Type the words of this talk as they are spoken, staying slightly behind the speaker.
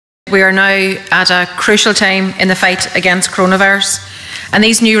We are now at a crucial time in the fight against coronavirus, and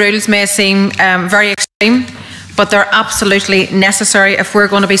these new rules may seem very extreme, but they're absolutely necessary if we're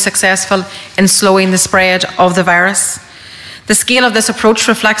going to be successful in slowing the spread of the virus. The scale of this approach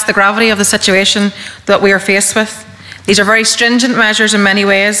reflects the gravity of the situation that we are faced with. These are very stringent measures in many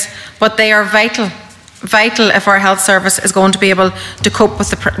ways, but they are vital if our health service is going to be able to cope with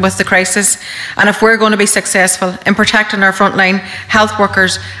the crisis, and if we're going to be successful in protecting our frontline health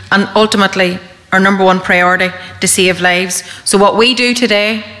workers and ultimately our #1 priority, to save lives. So what we do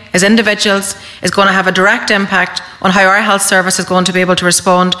today as individuals is going to have a direct impact on how our health service is going to be able to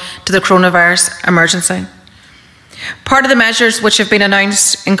respond to the coronavirus emergency. Part of the measures which have been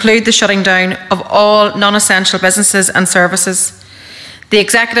announced include the shutting down of all non-essential businesses and services. The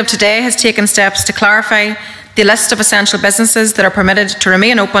Executive today has taken steps to clarify the list of essential businesses that are permitted to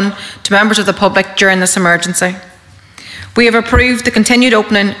remain open to members of the public during this emergency. We have approved the continued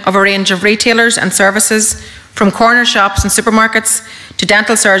opening of a range of retailers and services, from corner shops and supermarkets to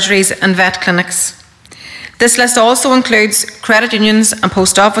dental surgeries and vet clinics. This list also includes credit unions and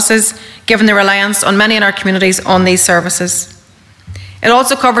post offices, given the reliance on many in our communities on these services. It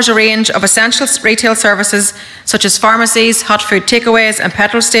also covers a range of essential retail services such as pharmacies, hot food takeaways and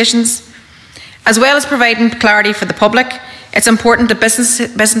petrol stations. As well as providing clarity for the public, it's important that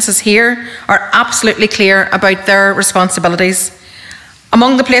businesses here are absolutely clear about their responsibilities.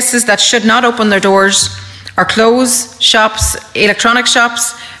 Among the places that should not open their doors are clothes shops, electronic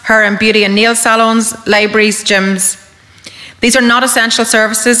shops, hair and beauty and nail salons, libraries, gyms. These are not essential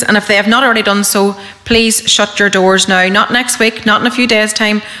services, and if they have not already done so, please shut your doors now. Not next week, not in a few days'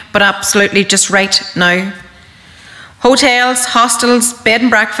 time, but absolutely just right now. Hotels, hostels, bed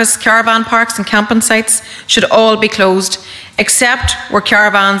and breakfasts, caravan parks and camping sites should all be closed, except where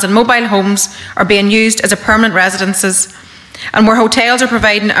caravans and mobile homes are being used as a permanent residences, and where hotels are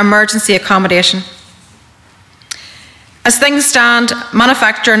providing emergency accommodation. As things stand,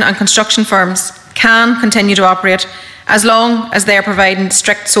 manufacturing and construction firms can continue to operate as long as they are providing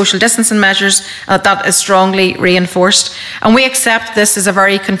strict social distancing measures and that is strongly reinforced. And we accept this is a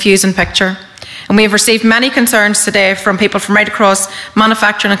very confusing picture. And we have received many concerns today from people from right across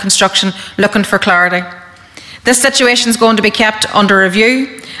manufacturing and construction looking for clarity. This situation is going to be kept under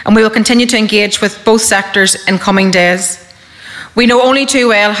review, and we will continue to engage with both sectors in coming days. We know only too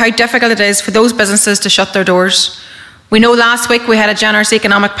well how difficult it is for those businesses to shut their doors. We know last week we had a generous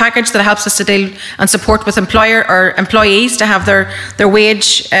economic package that helps us to deal and support with employees to have their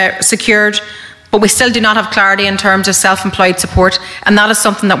wage secured, but we still do not have clarity in terms of self-employed support, and that is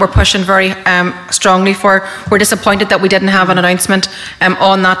something that we're pushing very strongly for. We're disappointed that we didn't have an announcement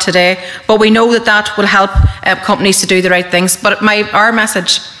on that today, but we know that that will help companies to do the right things. But our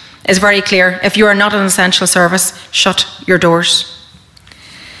message is very clear: if you are not an essential service, shut your doors.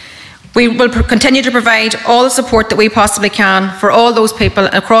 We will continue to provide all the support that we possibly can for all those people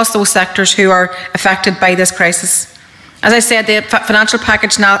across those sectors who are affected by this crisis. As I said, the financial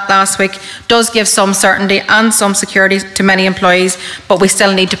package last week does give some certainty and some security to many employees, but we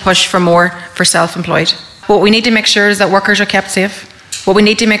still need to push for more for self-employed. What we need to make sure is that workers are kept safe. What we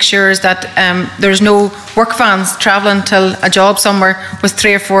need to make sure is that there's no work vans travelling to a job somewhere with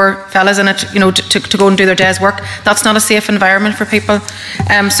 3 or 4 fellas in it, to go and do their day's work. That's not a safe environment for people.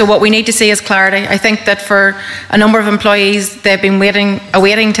 So what we need to see is clarity. I think that for a number of employees, they've been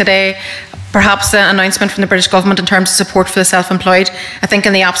awaiting today perhaps an announcement from the British Government in terms of support for the self-employed. I think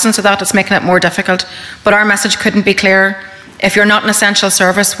in the absence of that, it's making it more difficult. But our message couldn't be clearer. If you're not an essential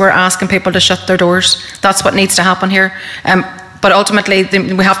service, we're asking people to shut their doors. That's what needs to happen here. But ultimately,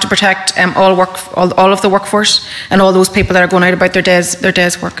 we have to protect all of the workforce and all those people that are going out about their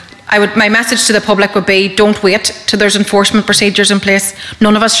day's work. My message to the public would be: don't wait till there's enforcement procedures in place.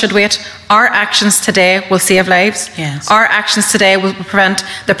 None of us should wait. Our actions today will save lives. Yes. Our actions today will prevent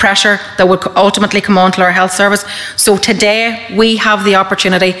the pressure that would ultimately come onto our health service. So today we have the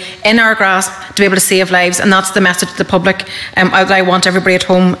opportunity in our grasp to be able to save lives, and that's the message to the public that I want everybody at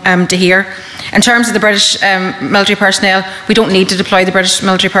home to hear. In terms of the British military personnel, we don't need to deploy the British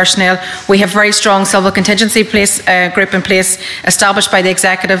military personnel. We have a very strong civil contingency group in place established by the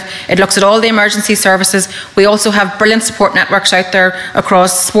Executive. It looks at all the emergency services. We also have brilliant support networks out there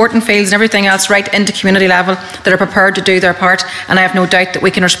across sporting fields and everything else, right into community level, that are prepared to do their part, and I have no doubt that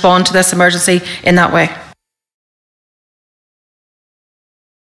we can respond to this emergency in that way.